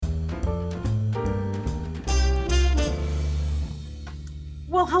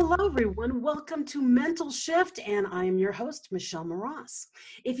Well, hello, everyone. Welcome to Mental Shift, and I am your host, Michelle Moross.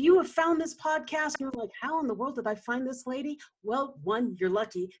 If you have found this podcast and you're like, how in the world did I find this lady? Well, one, you're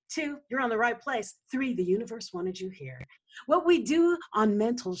lucky. Two, you're on the right place. Three, the universe wanted you here. What we do on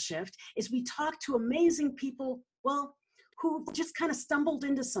Mental Shift is we talk to amazing people, well, who just kind of stumbled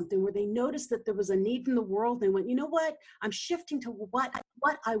into something where they noticed that there was a need in the world. They went, you know what? I'm shifting to what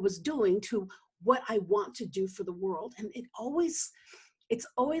I was doing to what I want to do for the world. And it's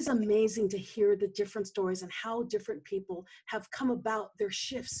always amazing to hear the different stories and how different people have come about their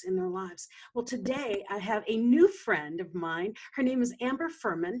shifts in their lives. Well, today I have a new friend of mine. Her name is Amber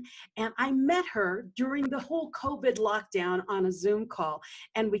Furman, and I met her during the whole COVID lockdown on a Zoom call,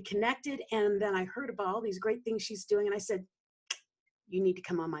 and we connected, and then I heard about all these great things she's doing, and I said, you need to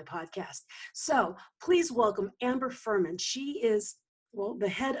come on my podcast. So please welcome Amber Furman. She is the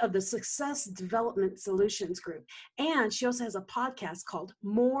head of the Success Development Solutions Group. And she also has a podcast called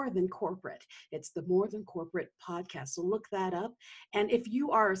More Than Corporate. It's the More Than Corporate podcast. So look that up. And if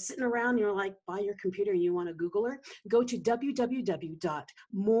you are sitting around and you're like by your computer and you want to Google her, go to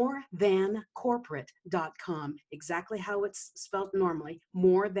www.morethancorporate.com. Exactly how it's spelled normally,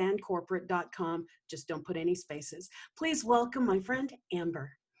 morethancorporate.com. Just don't put any spaces. Please welcome my friend,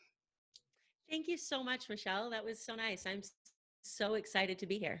 Amber. Thank you so much, Michelle. That was so nice. I'm so excited to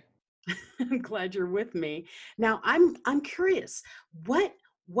be here. I'm glad you're with me. Now, I'm curious, what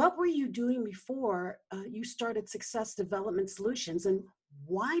were you doing before you started Success Development Solutions, and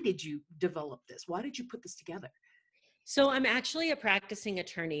why did you develop this? Why did you put this together? So I'm actually a practicing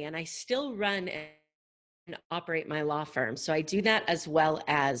attorney, and I still run and operate my law firm. So I do that as well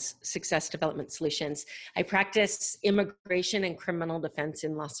as Success Development Solutions. I practice immigration and criminal defense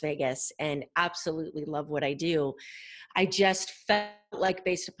in Las Vegas and absolutely love what I do. I just felt like,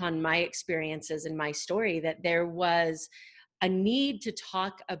 based upon my experiences and my story, that there was a need to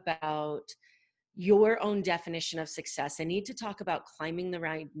talk about your own definition of success. I need to talk about climbing the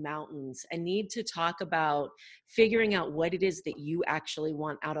right mountains. I need to talk about figuring out what it is that you actually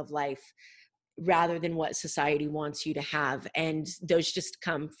want out of life, rather than what society wants you to have. And those just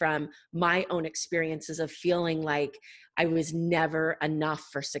come from my own experiences of feeling like I was never enough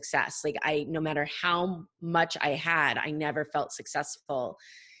for success. Like no matter how much I had, I never felt successful.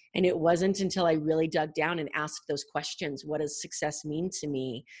 And it wasn't until I really dug down and asked those questions, what does success mean to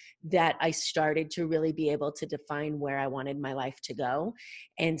me, that I started to really be able to define where I wanted my life to go.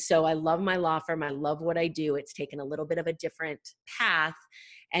 And so I love my law firm. I love what I do. It's taken a little bit of a different path.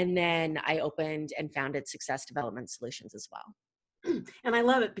 And then I opened and founded Success Development Solutions as well. And I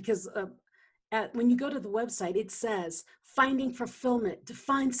love it because when you go to the website, it says finding fulfillment,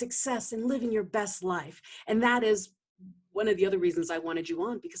 define success, and living your best life. And that is one of the other reasons I wanted you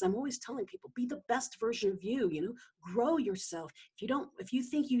on, because I'm always telling people, be the best version of you, grow yourself. If you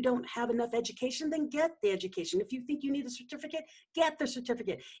think you don't have enough education, then get the education. If you think you need a certificate, get the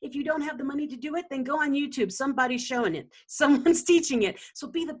certificate. If you don't have the money to do it, then go on YouTube. Somebody's showing it. Someone's teaching it. So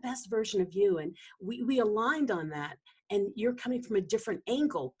be the best version of you. And we aligned on that. And you're coming from a different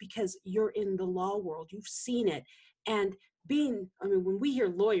angle because you're in the law world. You've seen it. And when we hear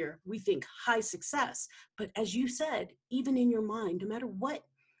lawyer, we think high success. But as you said, even in your mind, no matter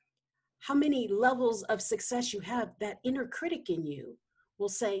how many levels of success you have, that inner critic in you will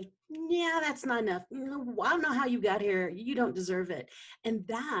say, yeah, that's not enough. I don't know how you got here. You don't deserve it. And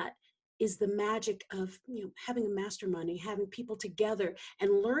that is the magic of having a mastermind, having people together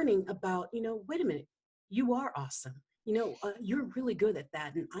and learning about, wait a minute, you are awesome. You're really good at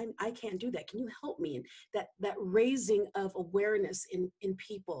that, and I can't do that. Can you help me? And that raising of awareness in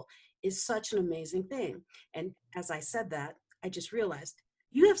people is such an amazing thing. And as I said that, I just realized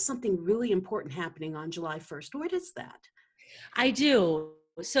you have something really important happening on July 1st. What is that? I do.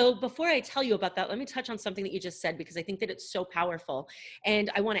 So before I tell you about that, let me touch on something that you just said, because I think that it's so powerful. And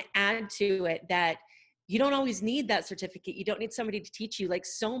I want to add to it that you don't always need that certificate. You don't need somebody to teach you. Like,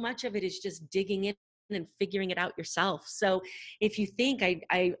 so much of it is just digging in and figuring it out yourself. So if you think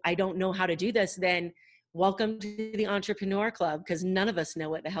I don't know how to do this, then welcome to the Entrepreneur Club, because none of us know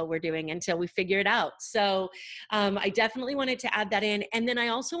what the hell we're doing until we figure it out. So I definitely wanted to add that in. And then I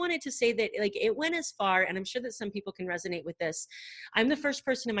also wanted to say that, like, it went as far, and I'm sure that some people can resonate with this. I'm the first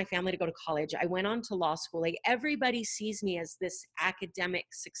person in my family to go to college. I went on to law school. Like, everybody sees me as this academic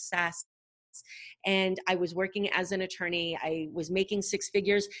success. And I was working as an attorney. I was making six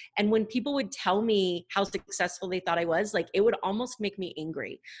figures. And when people would tell me how successful they thought I was, like, it would almost make me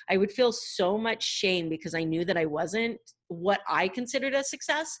angry. I would feel so much shame because I knew that I wasn't what I considered a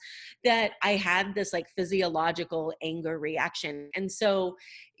success, that I had this like physiological anger reaction. And so,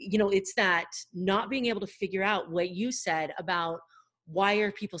 it's that not being able to figure out what you said about why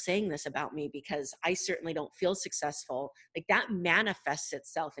are people saying this about me? Because I certainly don't feel successful. Like that manifests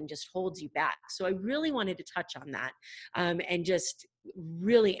itself and just holds you back. So I really wanted to touch on that, and just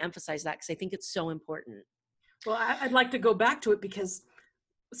really emphasize that, because I think it's so important. Well, I'd like to go back to it because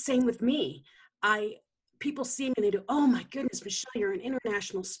same with me. People see me and they do, oh my goodness, Michelle, you're an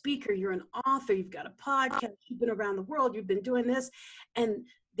international speaker, you're an author, you've got a podcast, you've been around the world, you've been doing this. And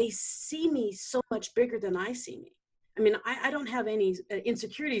they see me so much bigger than I see me. I mean, I don't have any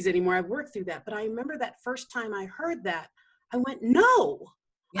insecurities anymore. I've worked through that. But I remember that first time I heard that, I went, no,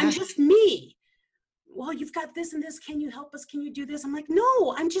 I'm just me. Well, you've got this and this. Can you help us? Can you do this? I'm like,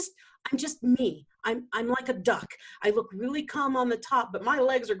 no, I'm just me. I'm like a duck. I look really calm on the top, but my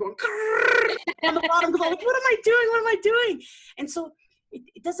legs are going on the bottom. Because I'm like, what am I doing? What am I doing? And so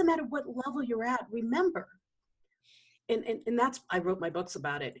it doesn't matter what level you're at. Remember, and that's, I wrote my books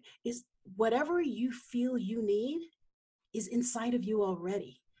about it, is whatever you feel you need is inside of you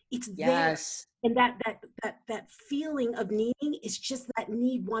already. It's there. And that feeling of needing is just that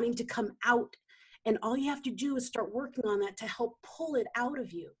need wanting to come out. And all you have to do is start working on that to help pull it out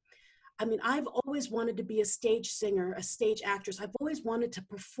of you. I mean, I've always wanted to be a stage singer, a stage actress. I've always wanted to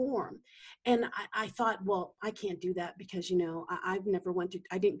perform. And I thought, well, I can't do that because, I've never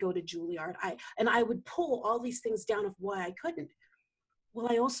I didn't go to Juilliard. And I would pull all these things down of why I couldn't. Well,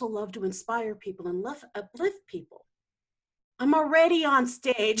 I also love to inspire people and uplift people. I'm already on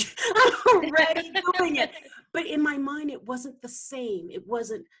stage. I'm already doing it. But in my mind, it wasn't the same.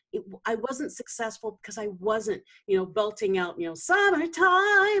 I wasn't successful because I wasn't, belting out,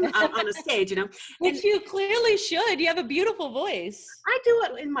 summertime on a stage, Which you clearly should. You have a beautiful voice. I do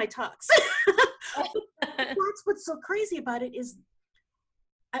it in my talks. That's what's so crazy about it is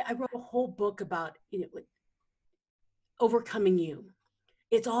I wrote a whole book about, overcoming you.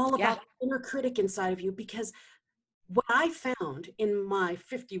 It's all about the inner critic inside of you, because what I found in my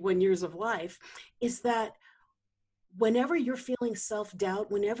 51 years of life is that whenever you're feeling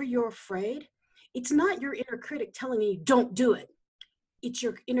self-doubt, whenever you're afraid, it's not your inner critic telling you don't do it. It's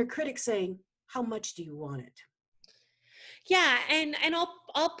your inner critic saying, how much do you want it? Yeah. And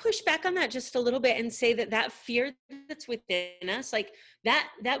I'll push back on that just a little bit and say that fear that's within us, like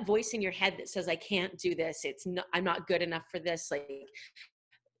that voice in your head that says, I can't do this. I'm not good enough for this. Like,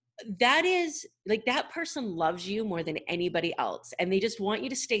 that is like, that person loves you more than anybody else, and they just want you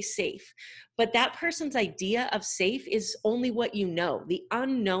to stay safe. But that person's idea of safe is only what you know. The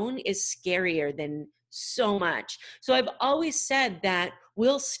unknown is scarier than so much. So I've always said that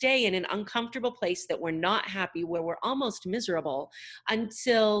we'll stay in an uncomfortable place that we're not happy, where we're almost miserable,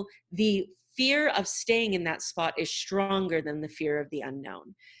 until the fear of staying in that spot is stronger than the fear of the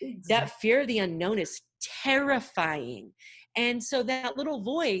unknown. Exactly. That fear of the unknown is terrifying. And so that little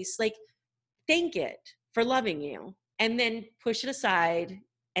voice, like, thank it for loving you, and then push it aside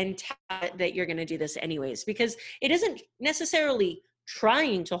and tell it that you're going to do this anyways, because it isn't necessarily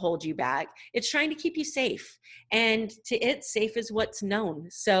trying to hold you back. It's trying to keep you safe, and safe is what's known.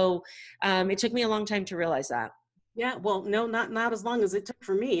 So it took me a long time to realize that. Yeah, well, no, not as long as it took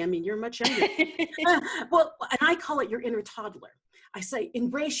for me. I mean, you're much younger. Well, and I call it your inner toddler. I say,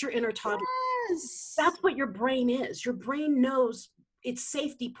 embrace your inner toddler. Yes. That's what your brain is. Your brain knows its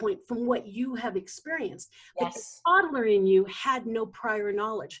safety point from what you have experienced. But the toddler in you had no prior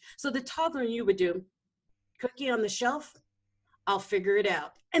knowledge. So the toddler in you would do, cookie on the shelf, I'll figure it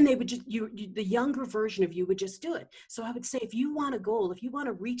out. And they would just, the younger version of you would just do it. So I would say, if you want a goal, if you want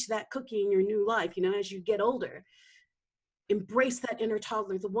to reach that cookie in your new life, as you get older, embrace that inner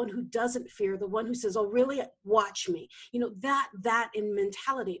toddler, the one who doesn't fear, the one who says, oh, really? Watch me. That in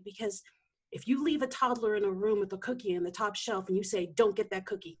mentality, because if you leave a toddler in a room with a cookie on the top shelf and you say, don't get that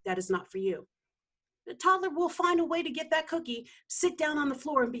cookie, that is not for you. The toddler will find a way to get that cookie, sit down on the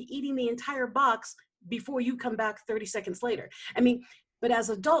floor and be eating the entire box before you come back 30 seconds later. I mean, but as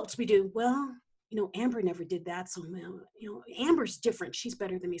adults, we do, well, Amber never did that. So, Amber's different. She's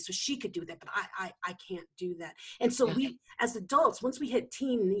better than me. So she could do that, but I can't do that. And so we, as adults, once we hit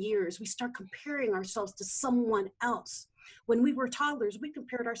teen years, we start comparing ourselves to someone else. When we were toddlers, we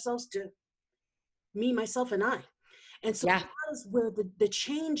compared ourselves to me, myself, and I. And so that is where the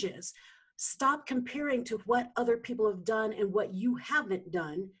change is. Stop comparing to what other people have done and what you haven't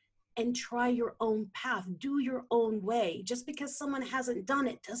done, and try your own path. Do your own way. Just because someone hasn't done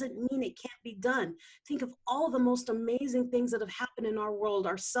it doesn't mean it can't be done. Think of all the most amazing things that have happened in our world,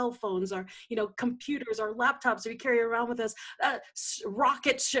 our cell phones, our computers, our laptops that we carry around with us,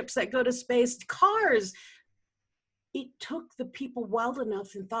 rocket ships that go to space, cars. It took the people wild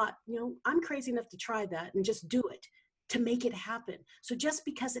enough and thought, I'm crazy enough to try that and just do it. to make it happen. So just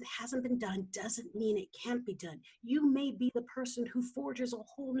because it hasn't been done doesn't mean it can't be done. You may be the person who forges a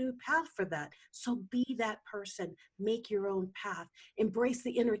whole new path for that. So be that person, make your own path, embrace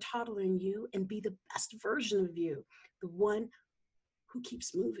the inner toddler in you, and be the best version of you, the one who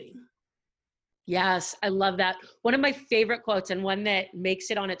keeps moving. Yes, I love that. One of my favorite quotes, and one that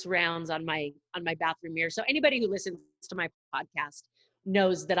makes it on its rounds on my bathroom mirror. So anybody who listens to my podcast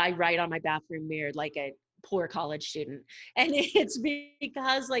knows that I write on my bathroom mirror like a poor college student. And it's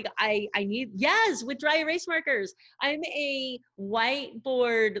because like I need, yes, with dry erase markers. I'm a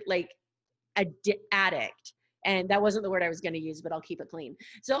whiteboard like addict. And that wasn't the word I was going to use, but I'll keep it clean.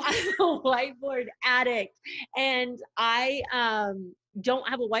 So I'm a whiteboard addict, and I don't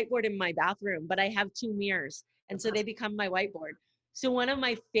have a whiteboard in my bathroom, but I have 2 mirrors, and so they become my whiteboard. So one of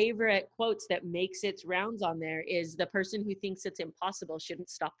my favorite quotes that makes its rounds on there is, the person who thinks it's impossible shouldn't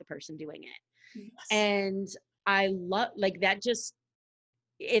stop the person doing it. Yes. And I love like that. Just,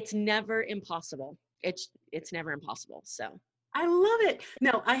 it's never impossible. It's never impossible. So I love it.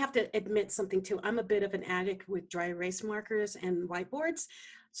 No, I have to admit something too. I'm a bit of an addict with dry erase markers and whiteboards.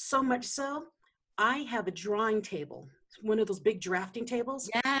 So much so, I have a drawing table, one of those big drafting tables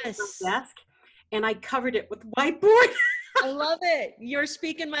on yes, my desk, and I covered it with whiteboard. I love it. You're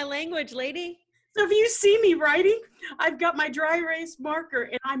speaking my language, lady. So if you see me writing, I've got my dry erase marker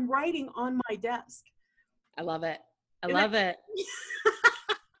and I'm writing on my desk. I love it. I And love it.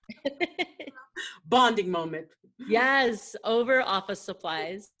 Bonding moment. Yes, over office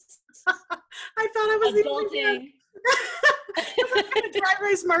supplies. I thought I was Adulting. I've got a dry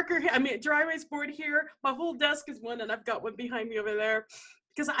erase marker. I mean, a dry erase board here. My whole desk is one, and I've got one behind me over there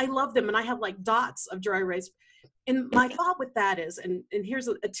because I love them, and I have like dots of dry erase. And my thought with that is, and here's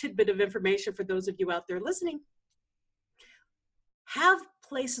a tidbit of information for those of you out there listening: have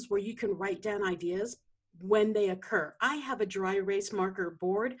places where you can write down ideas when they occur. I have a dry erase marker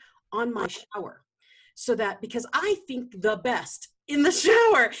board on my shower, so that, because I think the best in the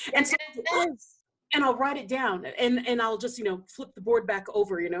shower, and so and I'll write it down, and I'll just, flip the board back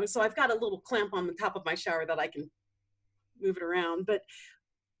over, so I've got a little clamp on the top of my shower that I can move it around. But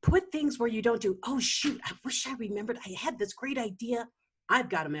put things where you don't do, oh shoot, I wish I remembered, I had this great idea. I've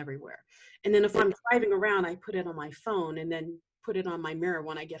got them everywhere. And then if I'm driving around, I put it on my phone and then put it on my mirror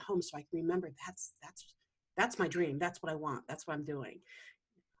when I get home, so I can remember that's my dream. That's what I want. That's what I'm doing.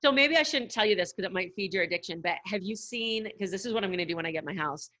 So maybe I shouldn't tell you this because it might feed your addiction, but have you seen, because this is what I'm going to do when I get my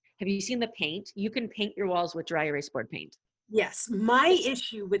house, have you seen the paint? You can paint your walls with dry erase board paint. Yes. My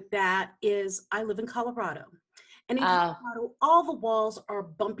issue with that is I live in Colorado. And in Colorado, all the walls are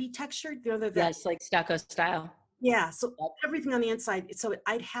bumpy textured. Yes, like stucco style. Yeah. So everything on the inside. So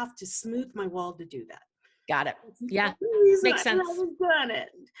I'd have to smooth my wall to do that. Got it. Yeah. Makes sense. I haven't done it.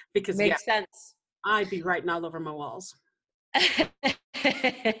 Because makes sense. I'd be writing all over my walls.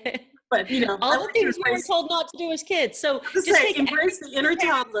 But all the things we were told not to do as kids. So just embrace the inner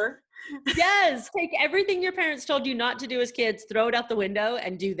toddler. Yes, take everything your parents told you not to do as kids, throw it out the window,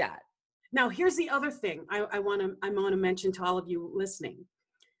 and do that. Now, here's the other thing I want to mention to all of you listening.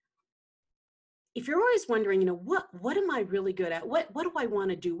 If you're always wondering, what am I really good at? What do I want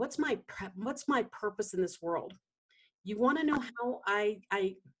to do? What's my purpose in this world? You want to know how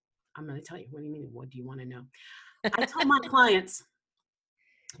I'm going to tell you. What do you mean? What do you want to know? I tell my clients,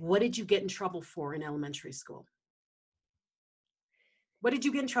 what did you get in trouble for in elementary school? What did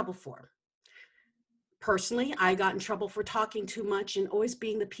you get in trouble for? Personally, I got in trouble for talking too much and always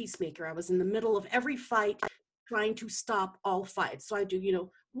being the peacemaker. I was in the middle of every fight trying to stop all fights. So I do,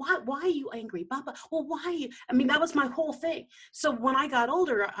 why are you angry? Papa, well, why are you? I mean, that was my whole thing. So when I got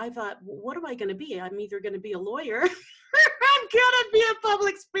older, I thought, well, what am I going to be? I'm either going to be a lawyer I'm gonna be a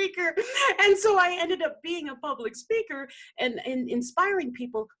public speaker. And so I ended up being a public speaker and inspiring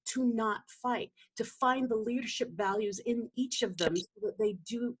people to not fight, to find the leadership values in each of them so that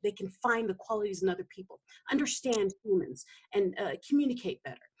they can find the qualities in other people, understand humans, and communicate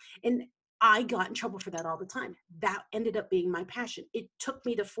better. And I got in trouble for that all the time. That ended up being my passion. It took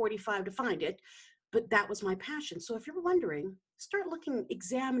me to 45 to find it, but that was my passion. So if you're wondering, start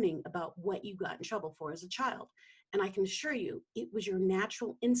examining about what you got in trouble for as a child. And I can assure you, it was your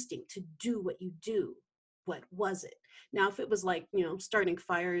natural instinct to do what you do. What was it? Now, if it was like, starting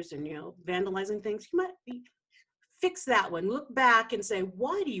fires and, vandalizing things, you might fix that one. Look back and say,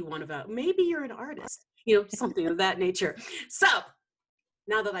 why do you want to vote? Maybe you're an artist, something of that nature. So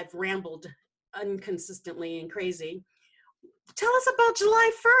now that I've rambled inconsistently and crazy, tell us about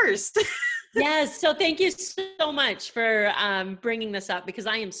July 1st. Yes. So thank you so much for bringing this up because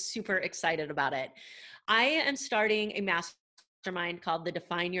I am super excited about it. I am starting a mastermind called the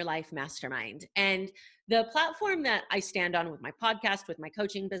Define Your Life Mastermind. And The platform that I stand on with my podcast, with my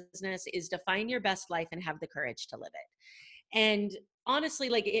coaching business, is define your best life and have the courage to live it. And honestly,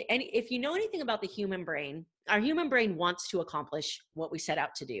 like, and if you know anything about the human brain, our human brain wants to accomplish what we set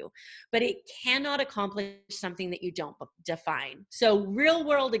out to do, but it cannot accomplish something that you don't define. So, real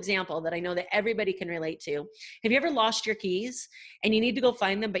world example that I know that everybody can relate to. Have you ever lost your keys and you need to go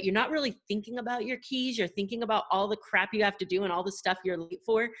find them, but you're not really thinking about your keys? You're thinking about all the crap you have to do and all the stuff you're late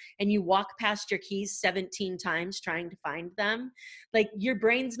for, and you walk past your keys 17 times trying to find them. Like, your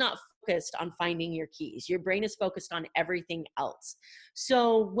brain's not focused on finding your keys. Your brain is focused on everything else.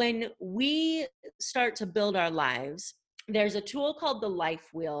 So when we start to build our lives, there's a tool called the Life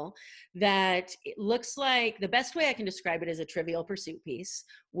Wheel that it looks like, the best way I can describe it is a Trivial Pursuit piece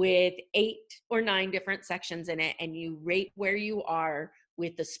with 8 or 9 different sections in it, and you rate where you are,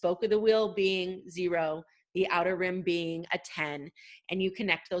 with the spoke of the wheel being 0, the outer rim being a 10, and you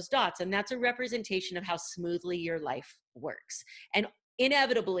connect those dots. And that's a representation of how smoothly your life works. And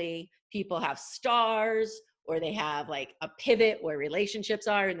inevitably, people have stars, or they have like a pivot where relationships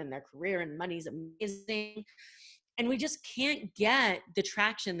are, and then their career and money's amazing. And we just can't get the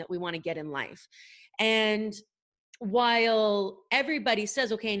traction that we want to get in life. And while everybody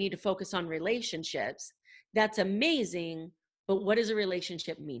says, okay, I need to focus on relationships, that's amazing. But what does a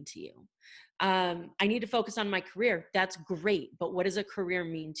relationship mean to you? I need to focus on my career. That's great. But what does a career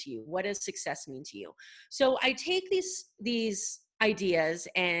mean to you? What does success mean to you? So I take these ideas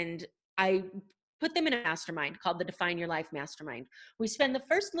and I put them in a mastermind called the Define Your Life Mastermind. We spend the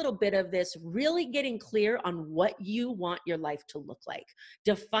first little bit of this really getting clear on what you want your life to look like,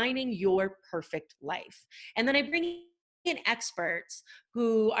 defining your perfect life. And then I bring in experts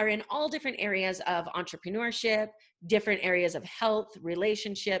who are in all different areas of entrepreneurship, different areas of health,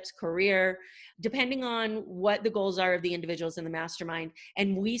 relationships, career, depending on what the goals are of the individuals in the mastermind.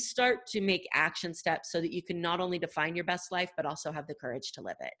 And we start to make action steps so that you can not only define your best life, but also have the courage to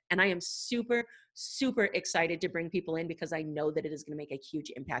live it. And I am super, super excited to bring people in because I know that it is going to make a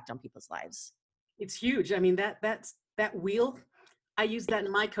huge impact on people's lives. It's huge. I mean, that's that wheel. I use that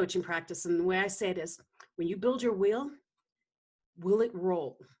in my coaching practice. And the way I say it is, when you build your wheel, will it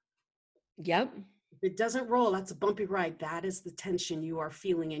roll? Yep. If it doesn't roll, that's a bumpy ride. That is the tension you are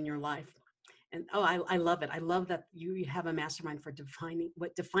feeling in your life. And I love it. I love that you have a mastermind for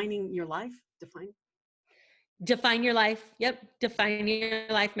defining your life. Define your life. Yep. Define your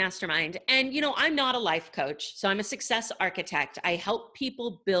life mastermind. And, I'm not a life coach, so I'm a success architect. I help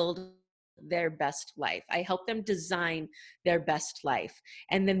people build their best life. I help them design their best life.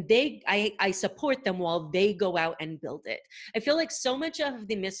 And then I support them while they go out and build it. I feel like so much of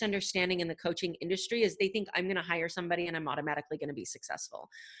the misunderstanding in the coaching industry is they think I'm going to hire somebody and I'm automatically going to be successful.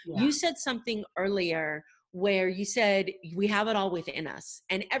 Yeah. You said something earlier where you said we have it all within us,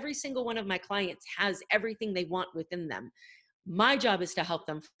 and every single one of my clients has everything they want within them. My job is to help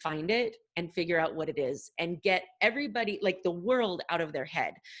them find it and figure out what it is and get everybody, like the world, out of their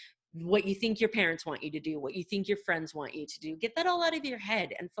head. What you think your parents want you to do, what you think your friends want you to do, get that all out of your head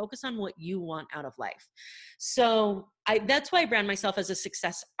and focus on what you want out of life. So that's why I brand myself as a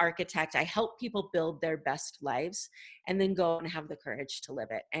success architect. I help people build their best lives and then go and have the courage to live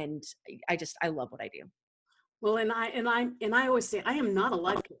it. And I love what I do. Well, and I always say, I am not a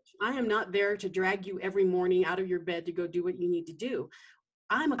life coach. I am not there to drag you every morning out of your bed to go do what you need to do.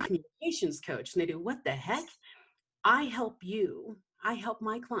 I'm a communications coach. And they do, what the heck? I help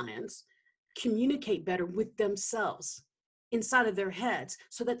my clients communicate better with themselves inside of their heads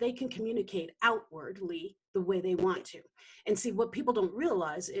so that they can communicate outwardly the way they want to. And see, what people don't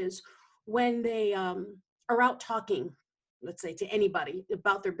realize is when they are out talking, let's say to anybody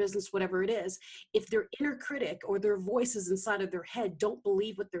about their business, whatever it is, if their inner critic or their voices inside of their head don't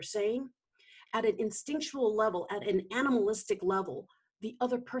believe what they're saying, at an instinctual level, at an animalistic level, the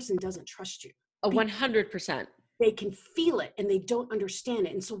other person doesn't trust you. 100%. They can feel it and they don't understand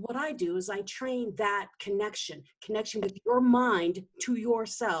it. And so what I do is I train that connection with your mind to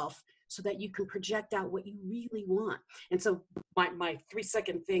yourself so that you can project out what you really want. And so my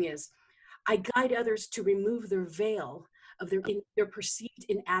 3-second thing is I guide others to remove their veil of their perceived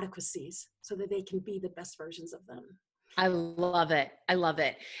inadequacies so that they can be the best versions of them. I love it. I love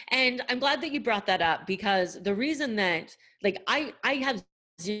it. And I'm glad that you brought that up, because the reason that, like, I have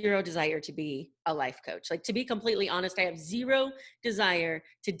zero desire to be a life coach. Like, to be completely honest, I have zero desire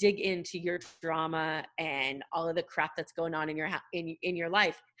to dig into your drama and all of the crap that's going on in your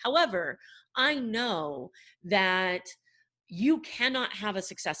life. However, I know that you cannot have a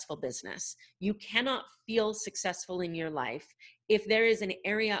successful business. You cannot feel successful in your life if there is an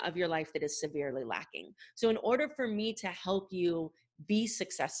area of your life that is severely lacking. So in order for me to help you be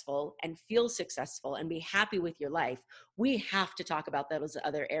successful and feel successful and be happy with your life, we have to talk about those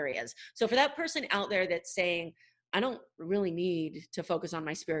other areas. So for that person out there that's saying, I don't really need to focus on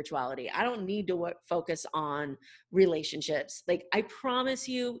my spirituality, I don't need to focus on relationships. Like, I promise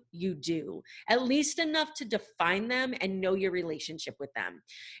you, you do. At least enough to define them and know your relationship with them.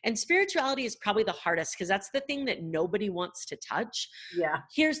 And spirituality is probably the hardest because that's the thing that nobody wants to touch. Yeah.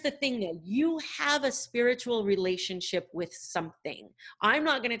 Here's the thing though, you have a spiritual relationship with something. I'm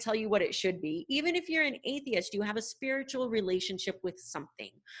not going to tell you what it should be. Even if you're an atheist, you have a spiritual relationship with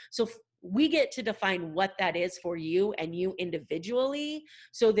something. So we get to define what that is for you and you individually,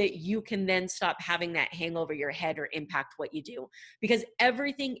 so that you can then stop having that hang over your head or impact what you do, because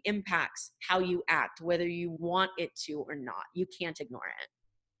everything impacts how you act, whether you want it to or not. You can't ignore it.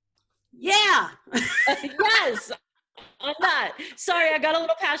 Yeah. Yes. On that. Sorry, I got a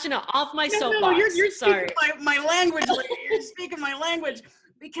little passionate off my soapbox. No, you're sorry. speaking my language. You're speaking my language,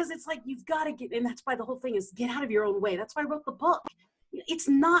 because it's like, you've got to get, and that's why the whole thing is get out of your own way. That's why I wrote the book. It's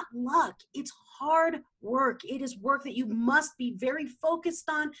not luck. It's hard work. It is work that you must be very focused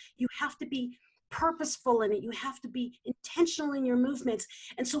on. You have to be purposeful in it. You have to be intentional in your movements.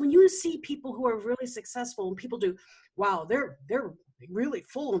 And so when you see people who are really successful and people do, wow, they're really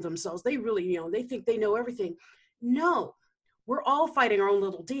full of themselves. They really, they think they know everything. No, we're all fighting our own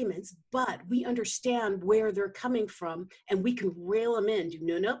little demons, but we understand where they're coming from and we can rail them in.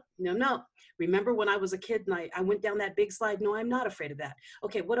 No. Remember when I was a kid and I went down that big slide? No, I'm not afraid of that.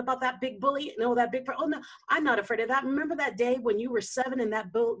 Okay, what about that big bully? No, that big, oh no, I'm not afraid of that. Remember that day when you were 7 and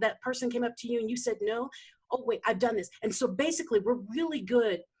that person came up to you and you said no? Oh wait, I've done this. And so basically we're really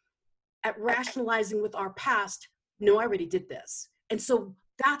good at rationalizing with our past. No, I already did this. And so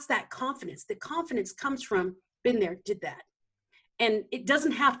that's that confidence. The confidence comes from been there, did that. And it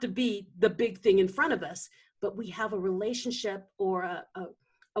doesn't have to be the big thing in front of us, but we have a relationship or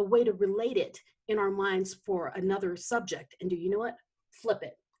a way to relate it in our minds for another subject. And do you know what? Flip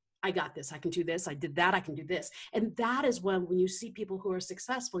it. I got this. I can do this. I did that. I can do this. And that is when you see people who are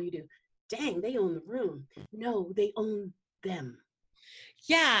successful, you do, dang, they own the room. No, they own them.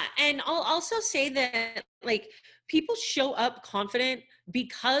 Yeah. And I'll also say that, like, people show up confident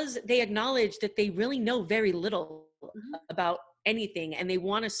because they acknowledge that they really know very little about anything and they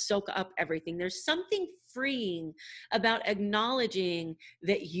want to soak up everything. There's something freeing about acknowledging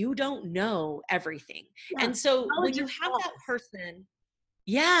that you don't know everything. Yeah. And so when you have that person,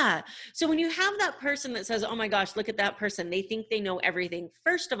 yeah. So when you have that person that says, oh my gosh, look at that person, they think they know everything.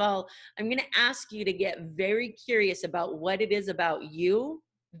 First of all, I'm going to ask you to get very curious about what it is about you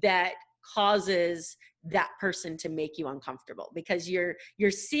that causes that person to make you uncomfortable, because you're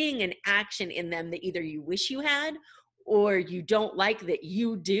seeing an action in them that either you wish you had or you don't like that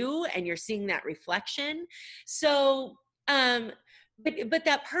you do, and you're seeing that reflection. So but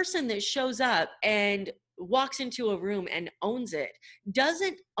that person that shows up and walks into a room and owns it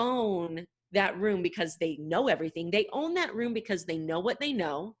doesn't own that room because they know everything. They own that room because they know what they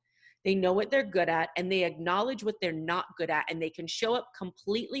know what they're good at, and they acknowledge what they're not good at, and they can show up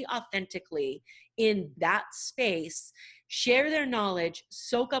completely authentically in that space, share their knowledge,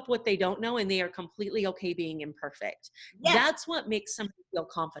 soak up what they don't know, and they are completely okay being imperfect. Yeah. That's what makes somebody feel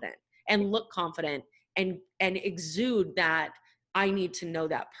confident and look confident and exude that I need to know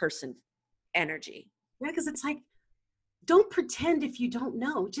that person energy. Yeah, because it's like, don't pretend if you don't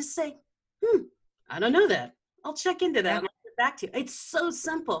know. Just say, I don't know that. I'll check into that. Yeah. And I'll get back to you. It's so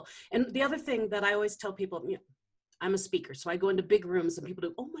simple. And the other thing that I always tell people, I'm a speaker. So I go into big rooms and people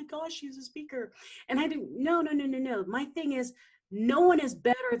do, oh my gosh, she's a speaker. And I do, no. My thing is, no one is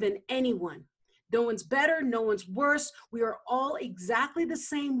better than anyone. No one's better. No one's worse. We are all exactly the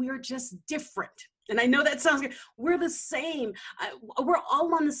same. We are just different. And I know that sounds good. We're the same. We're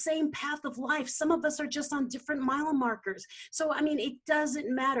all on the same path of life. Some of us are just on different mile markers. So, I mean, it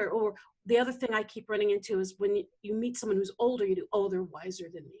doesn't matter. Or the other thing I keep running into is when you meet someone who's older, you do, oh, they're wiser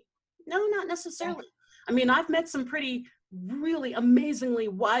than me. No, not necessarily. Yeah. I mean, I've met some really amazingly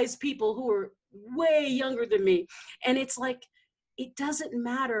wise people who are way younger than me. And it's like, it doesn't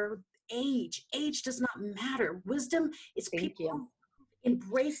matter age. Age does not matter. Wisdom is people who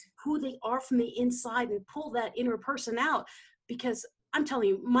embrace who they are from the inside and pull that inner person out. Because I'm telling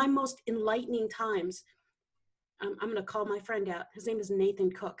you, my most enlightening times, I'm going to call my friend out. His name is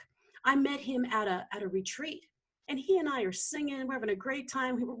Nathan Cook. I met him at a retreat, and he and I are singing. We're having a great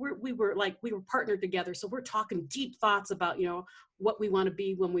time. We were partnered together. So we're talking deep thoughts about, what we want to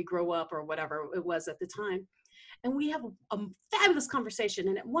be when we grow up or whatever it was at the time. And we have a fabulous conversation.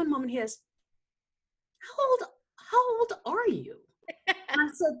 And at one moment he has, how old are you? And I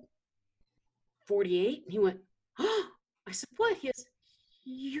said, 48. And he went, oh. I said, what? He has,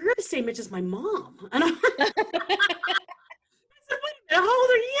 you're the same age as my mom. And I said, wait a minute, how old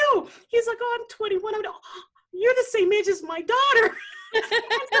are you? He's like, oh, I'm 21. I'm, oh, you're the same age as my daughter. And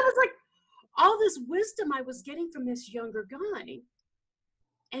I was like, all this wisdom I was getting from this younger guy.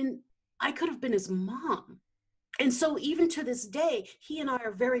 And I could have been his mom. And so even to this day, he and I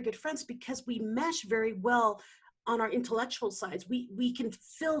are very good friends because we mesh very well on our intellectual sides. We can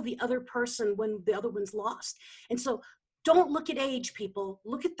fill the other person when the other one's lost. And so don't look at age, people.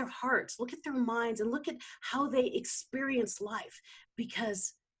 Look at their hearts, look at their minds, and look at how they experience life,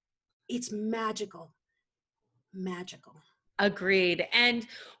 because it's magical, magical. Agreed. And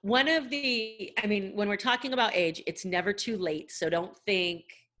one of the, I mean, when we're talking about age, it's never too late. So don't think,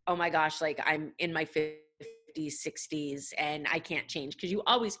 oh my gosh, like I'm in my 50s, 60s and I can't change, because you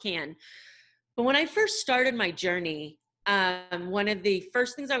always can. But when I first started my journey, one of the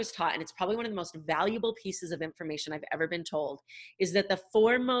first things I was taught, and it's probably one of the most valuable pieces of information I've ever been told, is that the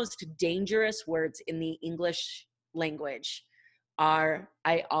four most dangerous words in the English language are,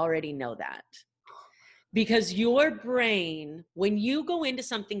 I already know that. Because your brain, when you go into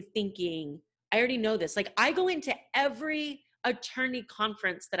something thinking, I already know this, like I go into every attorney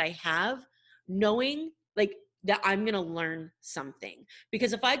conference that I have knowing like that I'm going to learn something.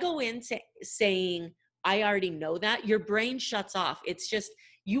 Because if I go into saying, I already know that, your brain shuts off. It's just,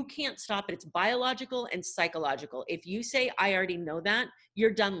 you can't stop it. It's biological and psychological. If you say, I already know that,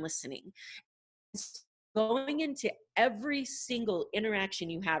 you're done listening. Going into every single interaction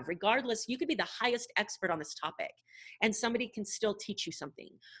you have, regardless, you could be the highest expert on this topic and somebody can still teach you something.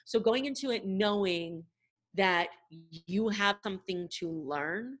 So going into it knowing that you have something to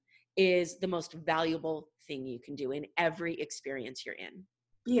learn is the most valuable thing you can do in every experience you're in.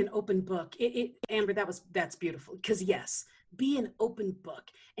 Be an open book. Amber, that's beautiful. Because yes, be an open book,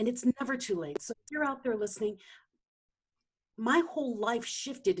 and it's never too late. So if you're out there listening, my whole life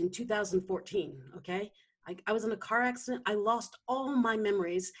shifted in 2014. Okay. I was in a car accident. I lost all my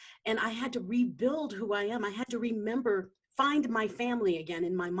memories and I had to rebuild who I am. I had to remember, find my family again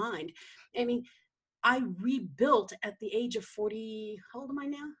in my mind. I mean, I rebuilt at the age of 40. How old am I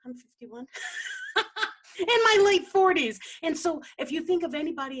now? I'm 51. In my late 40s. And so if you think of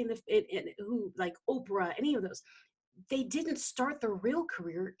anybody who like Oprah, any of those, they didn't start their real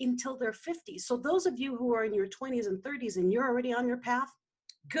career until their 50s. So those of you who are in your 20s and 30s and you're already on your path,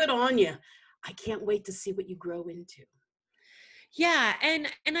 good on you. I can't wait to see what you grow into. Yeah, and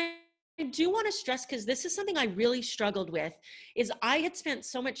I do want to stress, because this is something I really struggled with, is I had spent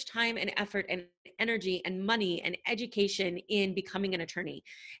so much time and effort and energy and money and education in becoming an attorney.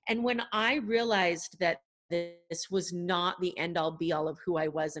 And when I realized that this was not the end all be all of who I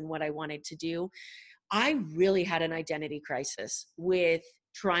was and what I wanted to do, I really had an identity crisis with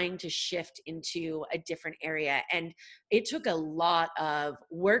trying to shift into a different area. And it took a lot of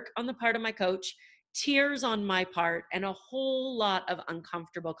work on the part of my coach, tears on my part, and a whole lot of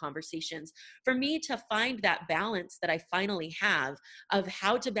uncomfortable conversations for me to find that balance that I finally have of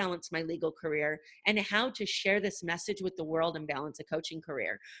how to balance my legal career and how to share this message with the world and balance a coaching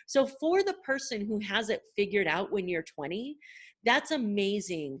career. So for the person who has it figured out when you're 20, that's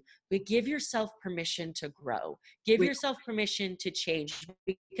amazing, but give yourself permission to grow. Give yourself permission to change,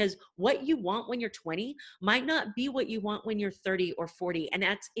 because what you want when you're 20 might not be what you want when you're 30 or 40, and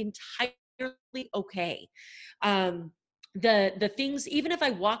that's entirely okay. The things, even if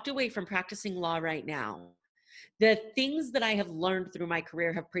I walked away from practicing law right now, the things that I have learned through my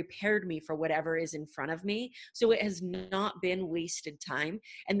career have prepared me for whatever is in front of me. So it has not been wasted time.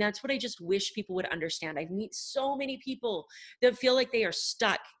 And that's what I just wish people would understand. I meet so many people that feel like they are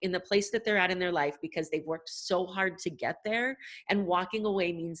stuck in the place that they're at in their life because they've worked so hard to get there. And walking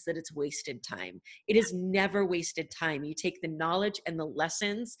away means that it's wasted time. It is never wasted time. You take the knowledge and the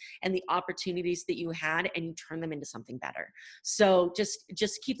lessons and the opportunities that you had and you turn them into something better. So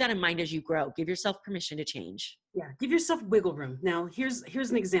just keep that in mind as you grow. Give yourself permission to change. Yeah, give yourself wiggle room. Now, here's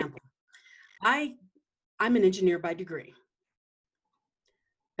an example. I'm an engineer by degree.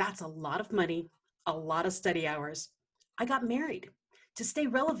 That's a lot of money, a lot of study hours. I got married. To stay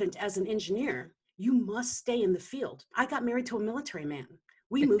relevant as an engineer, you must stay in the field. I got married to a military man.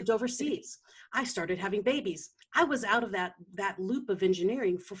 We moved overseas. I started having babies. I was out of that loop of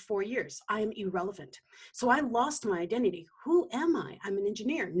engineering for 4 years. I am irrelevant. So I lost my identity. Who am I? I'm an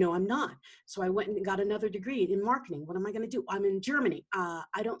engineer. No, I'm not. So I went and got another degree in marketing. What am I going to do? I'm in Germany.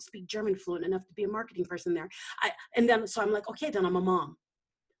 I don't speak German fluent enough to be a marketing person there. So I'm like, okay, then I'm a mom.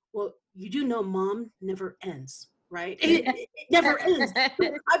 Well, you do know mom never ends, right? It never ends.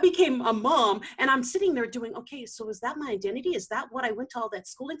 I became a mom and I'm sitting there doing, okay, so is that my identity? Is that what I went to all that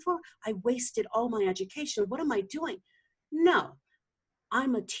schooling for? I wasted all my education. What am I doing? No.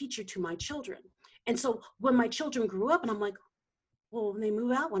 I'm a teacher to my children. And so when my children grew up and I'm like, well, when they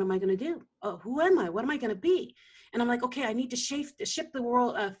move out, what am I going to do? Who am I? What am I going to be? And I'm like, okay, I need to ship the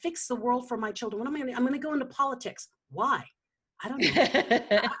world, fix the world for my children. What am I going to do? I'm going to go into politics. Why? I don't know.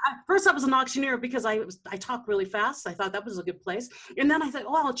 First, I was an auctioneer because I talk really fast. I thought that was a good place. And then I thought,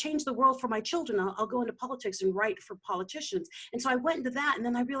 oh, I'll change the world for my children. I'll go into politics and write for politicians. And so I went into that. And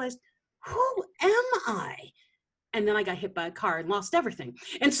then I realized, who am I? And then I got hit by a car and lost everything.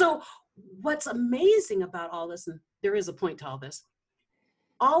 And so what's amazing about all this, and there is a point to all this,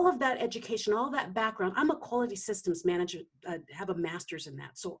 all of that education, all that background, I'm a quality systems manager, have a master's in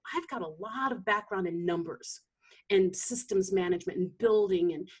that. So I've got a lot of background in numbers and systems management and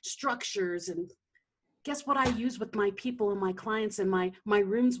building and structures. And guess what I use with my people and my clients and my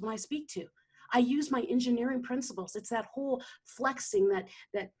rooms when I speak to? I use my engineering principles. It's that whole flexing, that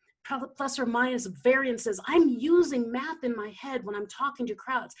plus or minus variances. I'm using math in my head when I'm talking to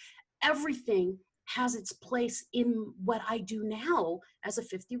crowds. Everything has its place in what I do now as a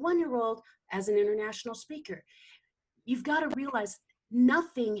 51-year-old, as an international speaker. You've got to realize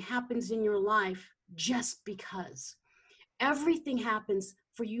nothing happens in your life just because. Everything happens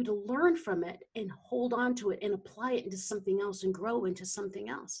for you to learn from it and hold on to it and apply it into something else and grow into something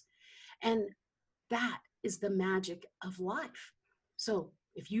else. And that is the magic of life. So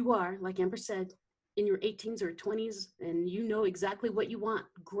if you are, like Amber said, in your 18s or 20s and you know exactly what you want,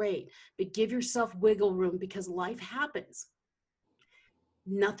 great. But give yourself wiggle room because life happens.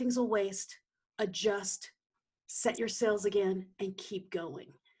 Nothing's a waste. Adjust, set your sails again, and keep going.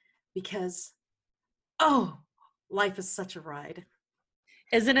 Because, oh, life is such a ride.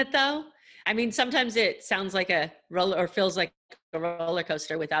 Isn't it though? I mean, sometimes it sounds like a roller or feels like a roller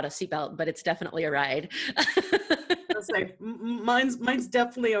coaster without a seatbelt, but it's definitely a ride. Say, mine's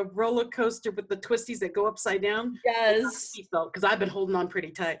definitely a roller coaster with the twisties that go upside down. Yes. Because I've been holding on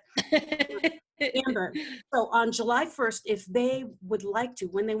pretty tight. Amber, so on July 1st, if they would like to,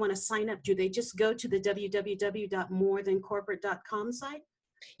 when they want to sign up, do they just go to the www.morethancorporate.com site?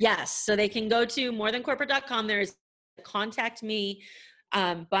 Yes. So they can go to morethancorporate.com. There is a contact me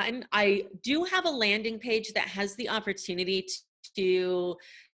button. I do have a landing page that has the opportunity to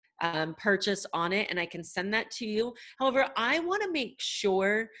purchase on it, and I can send that to you. However, I want to make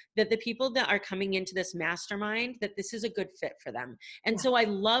sure that the people that are coming into this mastermind, that this is a good fit for them. And so I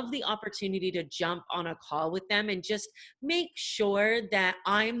love the opportunity to jump on a call with them and just make sure that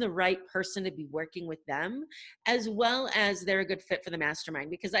I'm the right person to be working with them, as well as they're a good fit for the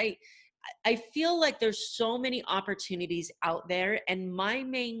mastermind, because I feel like there's so many opportunities out there, and my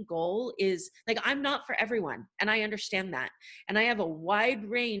main goal is, like, I'm not for everyone, and I understand that. And I have a wide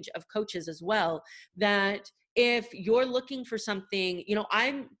range of coaches as well, that if you're looking for something, you know,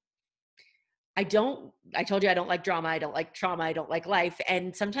 I told you I don't like drama, I don't like trauma, I don't like life.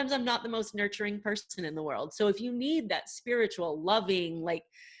 And sometimes I'm not the most nurturing person in the world. So if you need that spiritual, loving, like,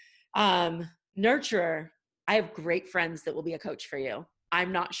 nurturer, I have great friends that will be a coach for you.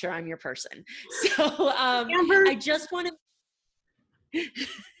 I'm not sure I'm your person. So I just want to.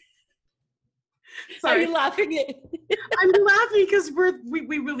 Sorry. Are you laughing at? I'm laughing because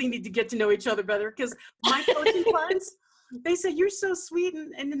we really need to get to know each other better. Because my coaching clients, they say you're so sweet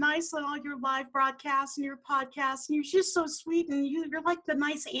and nice on all your live broadcasts and your podcasts, and you're just so sweet, and you're like the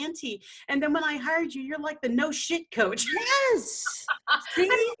nice auntie. And then when I hired you, you're like the no shit coach. Yes.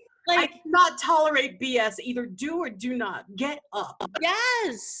 See? Like, I cannot tolerate BS. Either do or do not. Get up.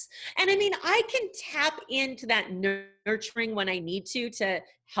 Yes. And I mean, I can tap into that nurturing when I need to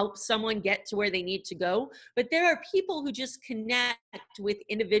help someone get to where they need to go. But there are people who just connect with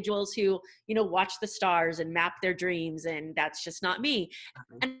individuals who, you know, watch the stars and map their dreams. And that's just not me.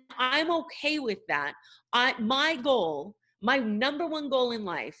 And I'm okay with that. My number one goal in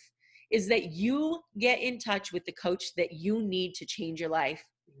life is that you get in touch with the coach that you need to change your life.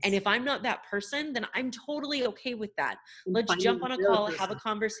 And if I'm not that person, then I'm totally okay with that. Let's jump on a call, have a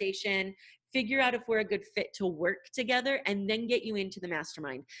conversation, figure out if we're a good fit to work together, and then get you into the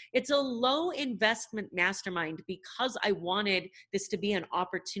mastermind. It's a low investment mastermind because I wanted this to be an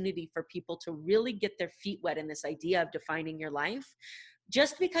opportunity for people to really get their feet wet in this idea of defining your life.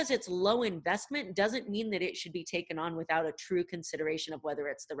 Just because it's low investment doesn't mean that it should be taken on without a true consideration of whether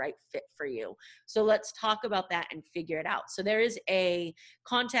it's the right fit for you. So let's talk about that and figure it out. So there is a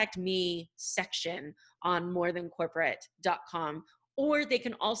contact me section on morethancorporate.com, or they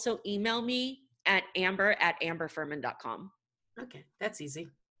can also email me at amber@amberfurman.com. Okay, that's easy.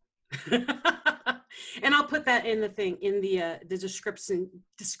 And I'll put that in the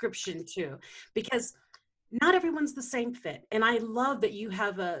description too, because not everyone's the same fit. And I love that you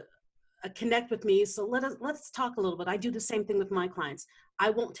have a connect with me. So let's talk a little bit. I do the same thing with my clients. I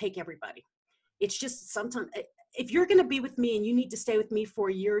won't take everybody. It's just sometimes if you're going to be with me and you need to stay with me for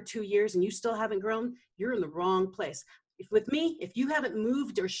a year or 2 years and you still haven't grown, you're in the wrong place. If with me, if you haven't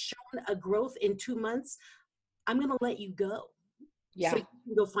moved or shown a growth in 2 months, I'm going to let you go. Yeah. So you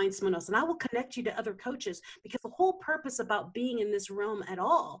can go find someone else. And I will connect you to other coaches, because the whole purpose about being in this realm at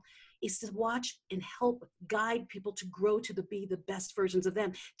all is to watch and help guide people to grow to be the best versions of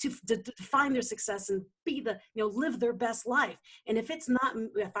them, to find their success and be live their best life. And if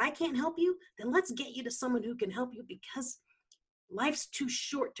I can't help you, then let's get you to someone who can help you, because life's too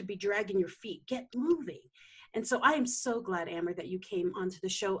short to be dragging your feet. Get moving. And so I am so glad, Amber, that you came onto the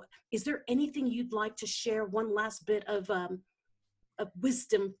show. Is there anything you'd like to share? One last bit of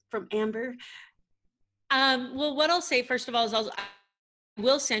wisdom from Amber? Well, what I'll say first of all is I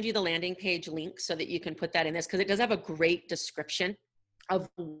will send you the landing page link so that you can put that in this, because it does have a great description of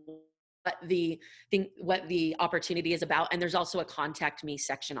what the opportunity is about. And there's also a contact me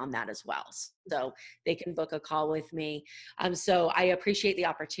section on that as well. So they can book a call with me. So I appreciate the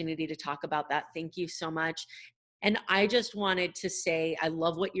opportunity to talk about that. Thank you so much. And I just wanted to say, I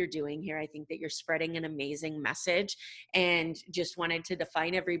love what you're doing here. I think that you're spreading an amazing message, and just wanted to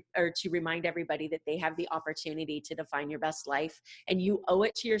remind everybody that they have the opportunity to define your best life, and you owe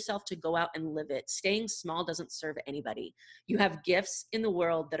it to yourself to go out and live it. Staying small doesn't serve anybody. You have gifts in the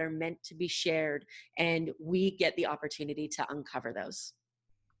world that are meant to be shared, and we get the opportunity to uncover those.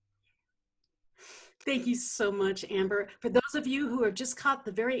 Thank you so much, Amber. For those of you who have just caught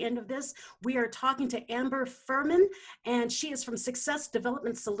the very end of this, we are talking to Amber Furman, and she is from Success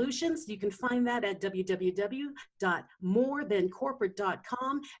Development Solutions. You can find that at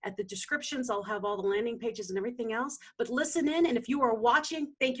www.morethancorporate.com. At the descriptions, I'll have all the landing pages and everything else. But listen in, and if you are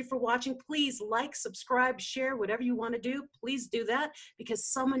watching, thank you for watching. Please like, subscribe, share, whatever you want to do. Please do that, because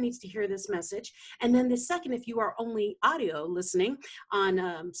someone needs to hear this message. And then the second, if you are only audio listening on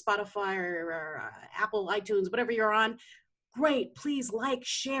Spotify or Apple, iTunes, whatever you're on, great. Please like,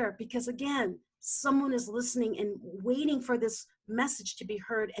 share, because again, someone is listening and waiting for this message to be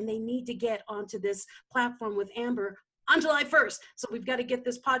heard, and they need to get onto this platform with Amber on July 1st. So we've got to get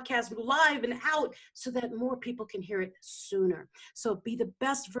this podcast live and out so that more people can hear it sooner. So be the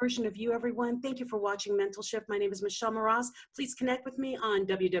best version of you, everyone. Thank you for watching Mental Shift. My name is Michelle Moroz. Please connect with me on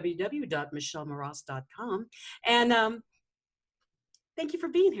www.michellemoroz.com. And thank you for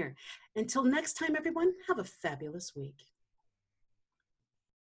being here. Until next time, everyone, have a fabulous week.